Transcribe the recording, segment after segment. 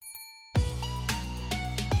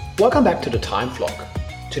Welcome back to the Time Vlog.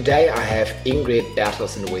 Today I have Ingrid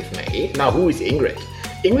Bertelsen with me. Now, who is Ingrid?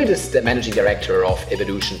 Ingrid is the Managing Director of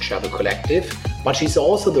Evolution Travel Collective, but she's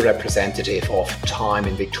also the representative of Time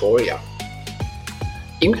in Victoria.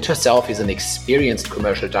 Ingrid herself is an experienced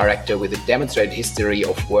commercial director with a demonstrated history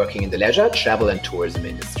of working in the leisure, travel and tourism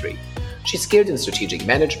industry. She's skilled in strategic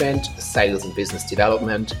management, sales and business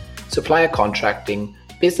development, supplier contracting,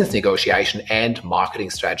 business negotiation and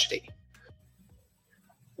marketing strategy.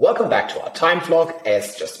 Welcome back to our Time Vlog.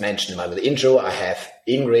 As just mentioned in my little intro, I have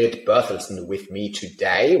Ingrid Bertelsen with me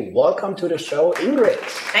today. Welcome to the show, Ingrid.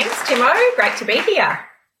 Thanks, Timo. Great to be here.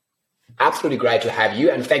 Absolutely great to have you,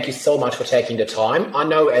 and thank you so much for taking the time. I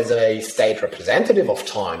know as a state representative of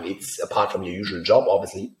Time, it's, apart from your usual job,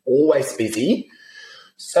 obviously always busy.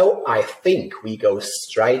 So I think we go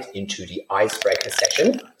straight into the icebreaker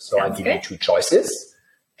session. So I'll give you two choices,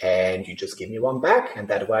 and you just give me one back, and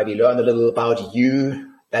that way we learn a little about you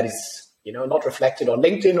that is, not reflected on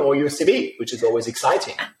LinkedIn or your CV, which is always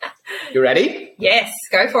exciting. You ready? Yes,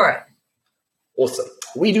 go for it. Awesome.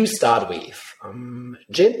 We do start with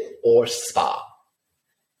gym or spa?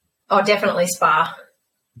 Oh, definitely spa.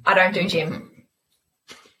 I don't do gym.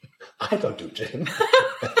 I don't do gym.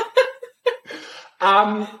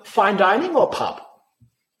 Fine dining or pub?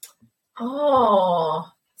 Oh,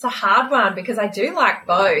 it's a hard one because I do like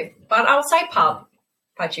both, but I'll say pub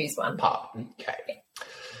if I choose one. Pub, okay.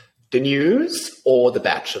 The News or The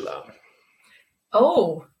Bachelor?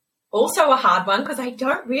 Oh, also a hard one because I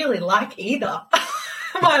don't really like either.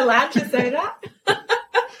 Am I allowed to say that?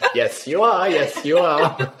 Yes, you are. Yes, you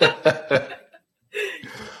are.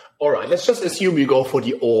 All right, let's just assume you go for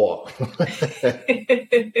the or.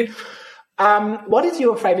 What is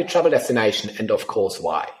your favorite travel destination and, of course,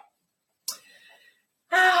 why?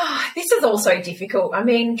 This is also difficult. I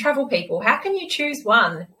mean, travel people, how can you choose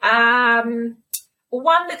one?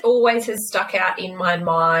 One that always has stuck out in my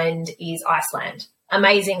mind is Iceland.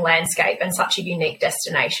 Amazing landscape and such a unique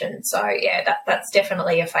destination. So, yeah, that's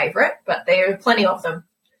definitely a favourite, but there are plenty of them.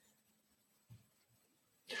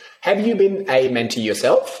 Have you been a mentee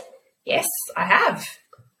yourself? Yes, I have.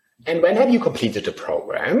 And when have you completed the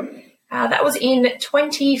program? That was in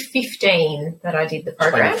 2015 that I did the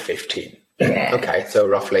program. 2015. Yeah. Okay, so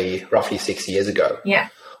roughly 6 years ago. Yeah.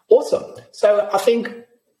 Awesome. So I think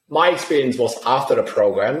my experience was after the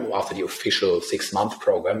program, after the official 6-month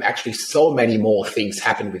program, actually so many more things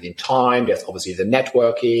happen within Time. There's obviously the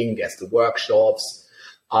networking, there's the workshops,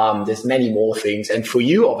 there's many more things. And for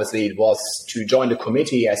you, obviously, it was to join the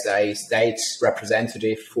committee as a state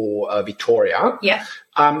representative for Victoria. Yeah.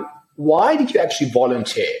 Why did you actually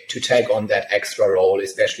volunteer to take on that extra role,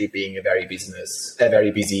 especially being a very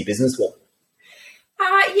busy businesswoman?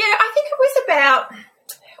 I think it was about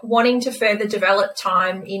wanting to further develop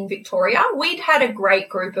Time in Victoria. We'd had a great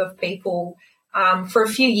group of people for a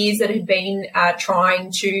few years that had been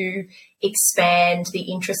trying to expand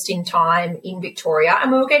the interest in Time in Victoria,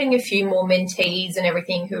 and we were getting a few more mentees and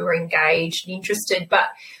everything who were engaged and interested, but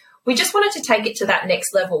we just wanted to take it to that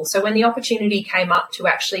next level. So when the opportunity came up to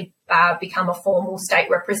actually become a formal state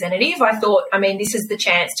representative, I thought, this is the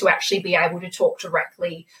chance to actually be able to talk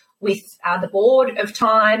directly with the board of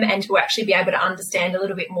Time and to actually be able to understand a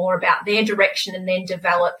little bit more about their direction and then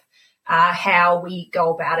develop how we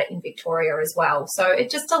go about it in Victoria as well. So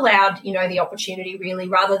it just allowed, the opportunity really,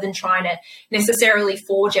 rather than trying to necessarily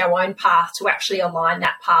forge our own path, to actually align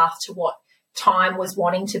that path to what Time was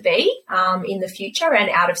wanting to be in the future and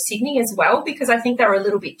out of Sydney as well, because I think they were a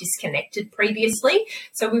little bit disconnected previously.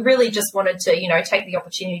 So we really just wanted to, take the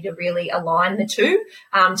opportunity to really align the two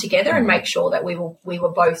together and make sure that we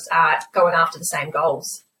were both going after the same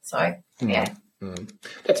goals. So, yeah.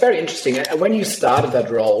 That's very interesting. And when you started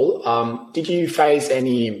that role, did you face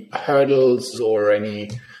any hurdles or any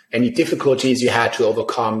difficulties you had to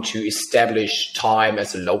overcome to establish Time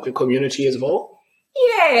as a local community as well?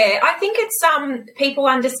 Yeah, I think it's people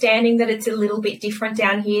understanding that it's a little bit different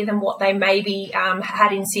down here than what they maybe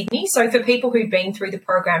had in Sydney. So for people who've been through the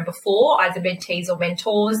program before, either mentees or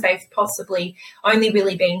mentors, they've possibly only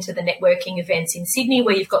really been to the networking events in Sydney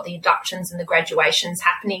where you've got the inductions and the graduations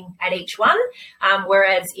happening at each one,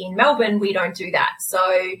 whereas in Melbourne, we don't do that. So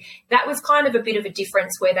that was kind of a bit of a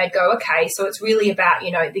difference where they'd go, okay, so it's really about,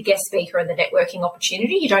 the guest speaker and the networking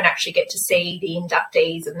opportunity. You don't actually get to see the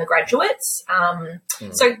inductees and the graduates.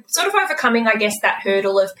 So sort of overcoming, I guess, that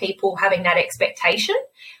hurdle of people having that expectation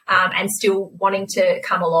and still wanting to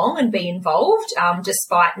come along and be involved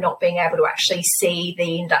despite not being able to actually see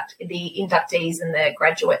the inductees and the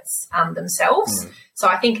graduates themselves. So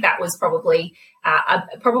I think that was probably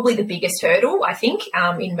the biggest hurdle, I think,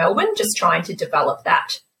 in Melbourne, just trying to develop that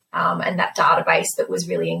and that database that was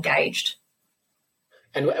really engaged.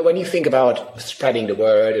 And when you think about spreading the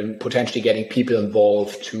word and potentially getting people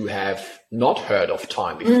involved who have not heard of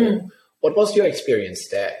Time before, what was your experience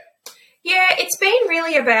there? Yeah, it's been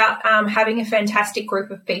really about having a fantastic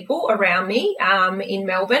group of people around me in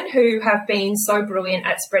Melbourne who have been so brilliant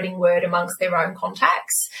at spreading word amongst their own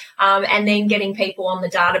contacts, and then getting people on the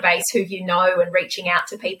database who you know and reaching out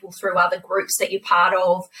to people through other groups that you're part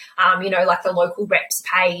of, like the local reps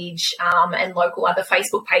page and local other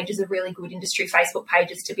Facebook pages are really good industry Facebook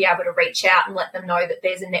pages to be able to reach out and let them know that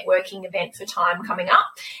there's a networking event for Time coming up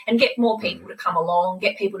and get more people to come along,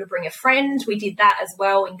 get people to bring a friend. We did that as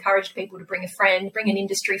well, encouraged people to bring a friend, bring an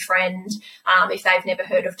industry friend if they've never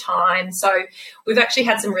heard of Time. So we've actually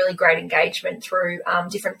had some really great engagement through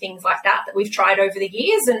different things like that we've tried over the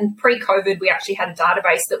years. And pre-COVID, we actually had a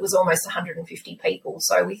database that was almost 150 people.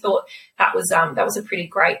 So we thought that was a pretty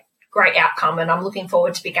great outcome. And I'm looking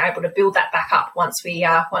forward to being able to build that back up once we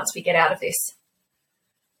get out of this.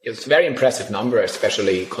 It's a very impressive number,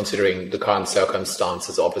 especially considering the current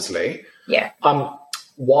circumstances, obviously. Yeah.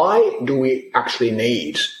 Why do we actually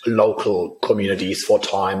need local communities for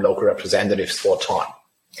Time, local representatives for Time?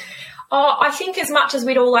 Oh, I think as much as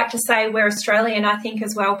we'd all like to say we're Australian, I think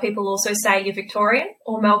as well people also say you're Victorian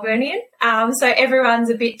or Melburnian. So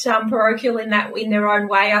everyone's a bit parochial in their own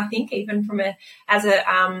way, I think, even as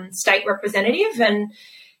a state representative. And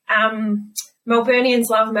Melburnians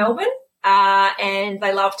love Melbourne. And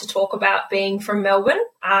they love to talk about being from Melbourne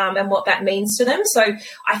and what that means to them. So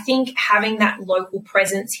I think having that local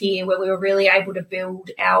presence here where we were really able to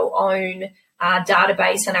build our own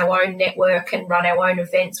database and our own network and run our own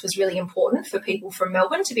events was really important for people from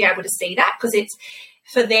Melbourne to be able to see that, because it's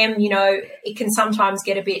for them, it can sometimes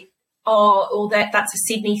get a bit, or that's a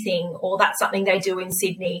Sydney thing, or that's something they do in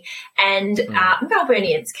Sydney. And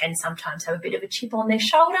Melburnians can sometimes have a bit of a chip on their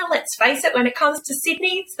shoulder. Let's face it, when it comes to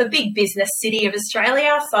Sydney, it's the big business city of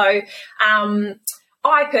Australia. So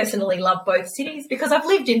I personally love both cities because I've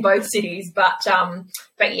lived in both cities. But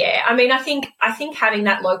yeah, I mean, I think having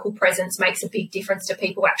that local presence makes a big difference to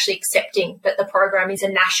people actually accepting that the program is a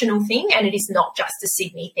national thing and it is not just a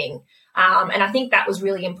Sydney thing. And I think that was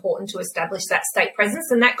really important to establish that state presence.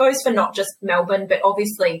 And that goes for not just Melbourne, but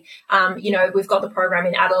obviously, we've got the program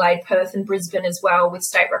in Adelaide, Perth and Brisbane as well, with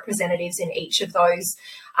state representatives in each of those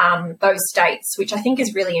states, which I think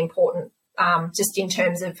is really important, just in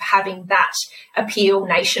terms of having that appeal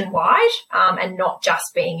nationwide and not just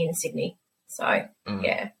being in Sydney. So,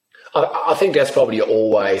 yeah. I think there's probably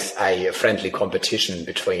always a friendly competition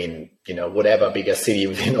between, whatever bigger city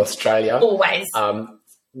within Australia. Always.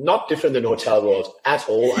 Not different than Hotel World at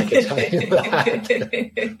all, I can tell you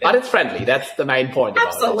that. But it's friendly. That's the main point about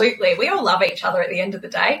Absolutely. We all love each other at the end of the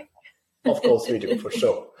day. Of course we do, for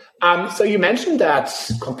sure. So you mentioned that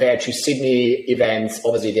compared to Sydney events,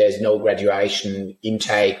 obviously there's no graduation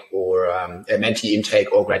intake or a mentee intake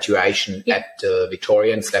or graduation at the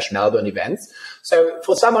Victorian/Melbourne events. So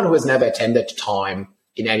for someone who has never attended Time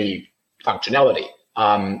in any functionality,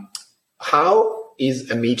 how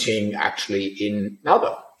is a meeting actually in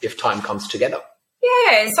Melbourne if Time comes together?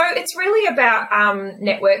 Yeah, so it's really about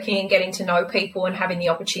networking and getting to know people and having the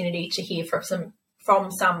opportunity to hear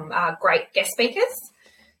from some great guest speakers.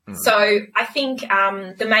 So I think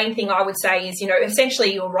the main thing I would say is,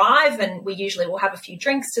 essentially you arrive and we usually will have a few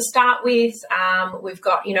drinks to start with. We've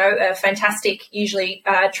got, a fantastic, usually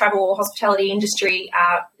travel or hospitality industry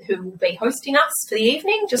who will be hosting us for the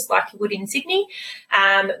evening, just like you would in Sydney.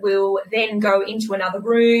 We'll then go into another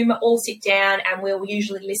room, all sit down, and we'll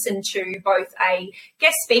usually listen to both a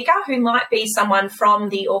guest speaker who might be someone from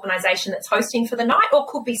the organisation that's hosting for the night, or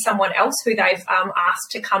could be someone else who they've asked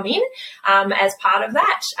to come in as part of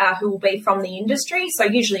that. Who will be from the industry, so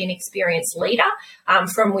usually an experienced leader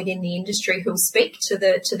from within the industry who will speak to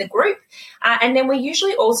the group. And then we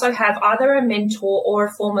usually also have either a mentor or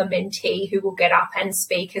a former mentee who will get up and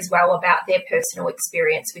speak as well about their personal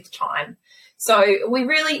experience with Time. So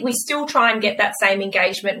we still try and get that same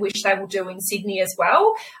engagement, which they will do in Sydney as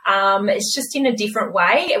well. It's just in a different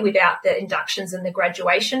way without the inductions and the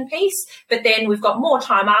graduation piece. But then we've got more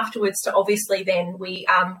time afterwards to obviously then we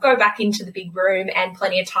go back into the big room and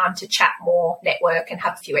plenty of time to chat more, network and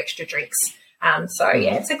have a few extra drinks. Yeah,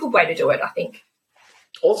 it's a good way to do it, I think.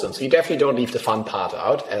 Awesome. So you definitely don't leave the fun part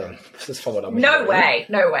out. This is from what I'm hearing.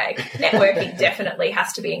 No way. Networking definitely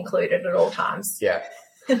has to be included at all times. Yeah.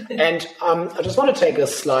 And I just want to take a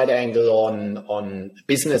slight angle on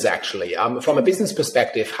business, actually. From a business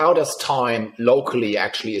perspective, how does Time locally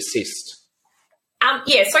actually assist?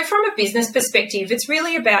 So from a business perspective, it's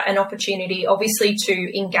really about an opportunity, obviously,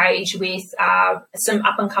 to engage with some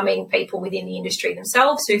up-and-coming people within the industry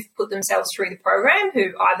themselves who've put themselves through the program,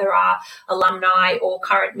 who either are alumni or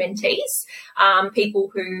current mentees,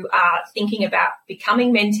 people who are thinking about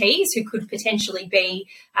becoming mentees who could potentially be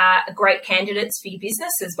great candidates for your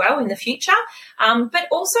business as well in the future, but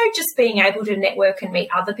also just being able to network and meet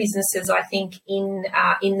other businesses, I think, in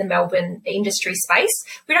the Melbourne industry space.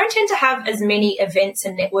 We don't tend to have as many events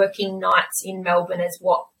and networking nights in Melbourne as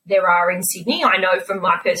what there are in Sydney. I know from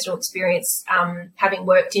my personal experience, having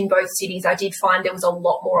worked in both cities, I did find there was a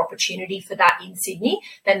lot more opportunity for that in Sydney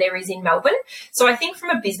than there is in Melbourne. So I think from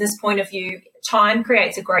a business point of view, time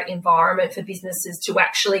creates a great environment for businesses to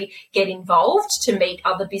actually get involved, to meet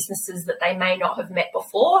other businesses that they may not have met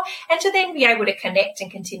before, and to then be able to connect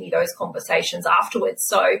and continue those conversations afterwards.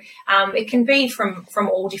 So it can be from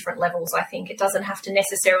all different levels, I think. It doesn't have to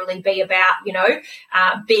necessarily be about,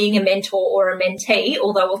 being a mentor or a mentee,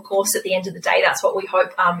 although, of course, at the end of the day, that's what we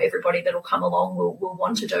hope everybody that will come along will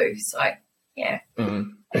want to do. So, yeah.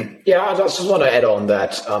 Mm-hmm. Yeah, I just want to add on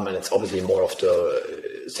that, and it's obviously more of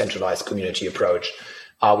the centralized community approach.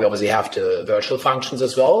 We obviously have the virtual functions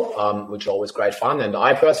as well, which are always great fun. And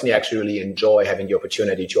I personally actually really enjoy having the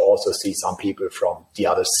opportunity to also see some people from the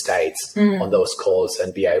other states on those calls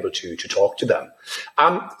and be able to talk to them.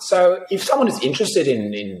 So if someone is interested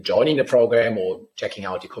in joining the program or checking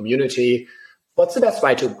out the community, what's the best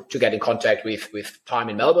way to get in contact with Time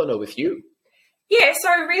in Melbourne or with you? Yeah, so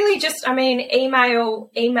really just, email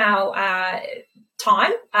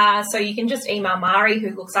Time. So you can just email Mari,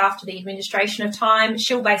 who looks after the administration of Time.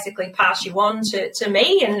 She'll basically pass you on to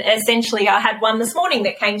me. And essentially, I had one this morning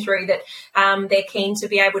that came through that they're keen to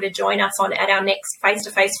be able to join us at our next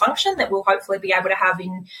face-to-face function that we'll hopefully be able to have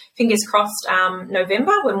in, fingers crossed,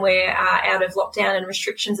 November, when we're out of lockdown and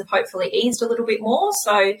restrictions have hopefully eased a little bit more.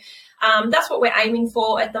 So that's what we're aiming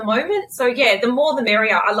for at the moment. So, yeah, the more the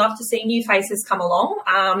merrier. I love to see new faces come along.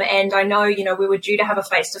 And I know, we were due to have a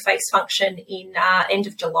face-to-face function in end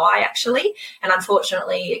of July, actually. And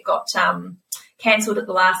unfortunately, it got cancelled at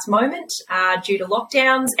the last moment due to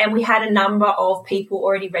lockdowns. And we had a number of people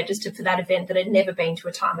already registered for that event that had never been to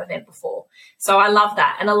a Time event before. So I love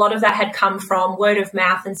that. And a lot of that had come from word of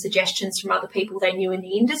mouth and suggestions from other people they knew in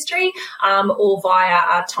the industry or via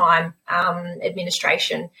our Time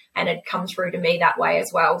administration, and it come through to me that way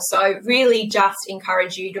as well. So really just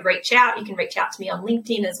encourage you to reach out. You can reach out to me on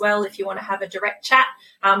LinkedIn as well if you want to have a direct chat.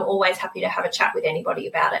 I'm always happy to have a chat with anybody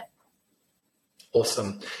about it.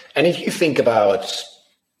 Awesome. And if you think about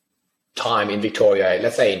Time in Victoria,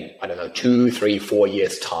 let's say, 2, 3, 4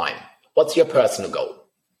 years' time, what's your personal goal?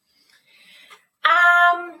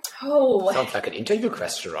 Sounds like an interview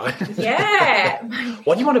question, right? Yeah.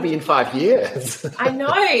 What do you want to be in 5 years? I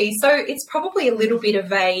know. So it's probably a little bit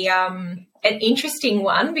of an interesting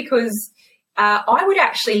one because I would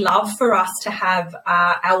actually love for us to have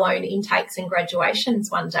our own intakes and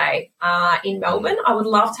graduations one day in Melbourne. I would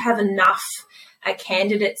love to have enough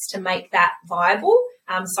candidates to make that viable.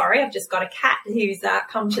 Sorry, I've just got a cat who's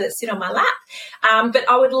come to sit on my lap. But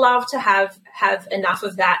I would love to have enough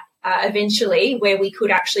of that eventually where we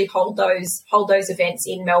could actually hold those events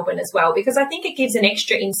in Melbourne as well, because I think it gives an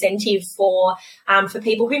extra incentive for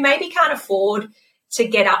people who maybe can't afford to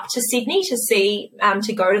get up to Sydney to see,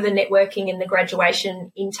 to go to the networking and the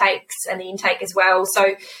graduation intakes and the intake as well.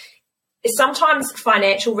 So sometimes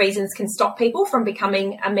financial reasons can stop people from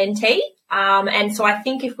becoming a mentee. And so I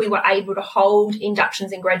think if we were able to hold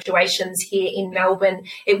inductions and graduations here in Melbourne,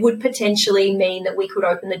 it would potentially mean that we could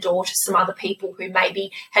open the door to some other people who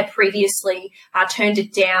maybe had previously turned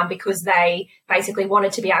it down because they basically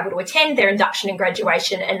wanted to be able to attend their induction and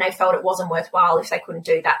graduation and they felt it wasn't worthwhile if they couldn't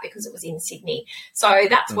do that because it was in Sydney. So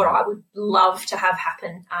that's what I would love to have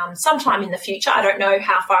happen sometime in the future. I don't know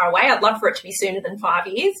how far away. I'd love for it to be sooner than 5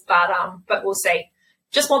 years, but we'll see.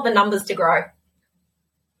 Just want the numbers to grow.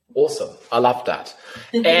 Awesome. I love that.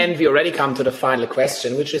 And we already come to the final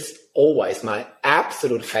question, which is always my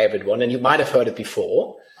absolute favorite one. And you might have heard it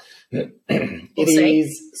before. It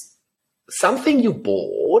is something you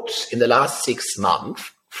bought in the last 6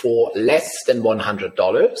 months for less than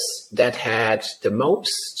 $100 that had the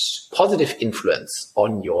most positive influence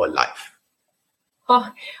on your life.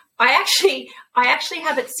 Oh, I actually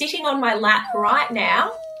have it sitting on my lap right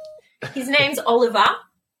now. His name's Oliver.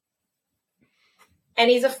 And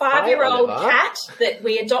he's a 5-year-old cat that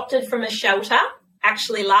we adopted from a shelter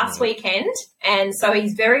actually last weekend. And so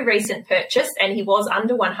he's very recent purchase and he was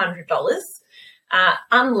under $100,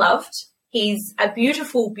 unloved. He's a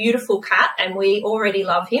beautiful, beautiful cat and we already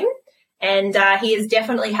love him. And he has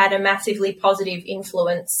definitely had a massively positive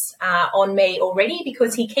influence on me already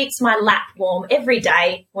because he keeps my lap warm every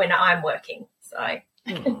day when I'm working. So,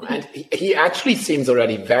 and he actually seems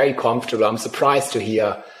already very comfortable. I'm surprised to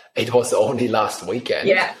hear it was only last weekend.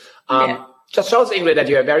 Yeah. Just shows, Ingrid, that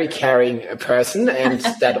you're a very caring person, and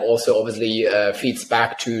that also obviously feeds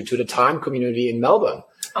back to the Time community in Melbourne.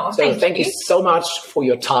 Oh, so thank you so much for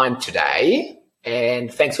your time today,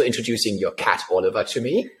 and thanks for introducing your cat, Oliver, to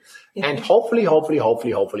me. Yeah. And hopefully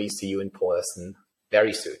see you in person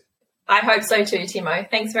very soon. I hope so too, Timo.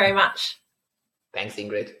 Thanks very much. Thanks,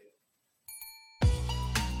 Ingrid.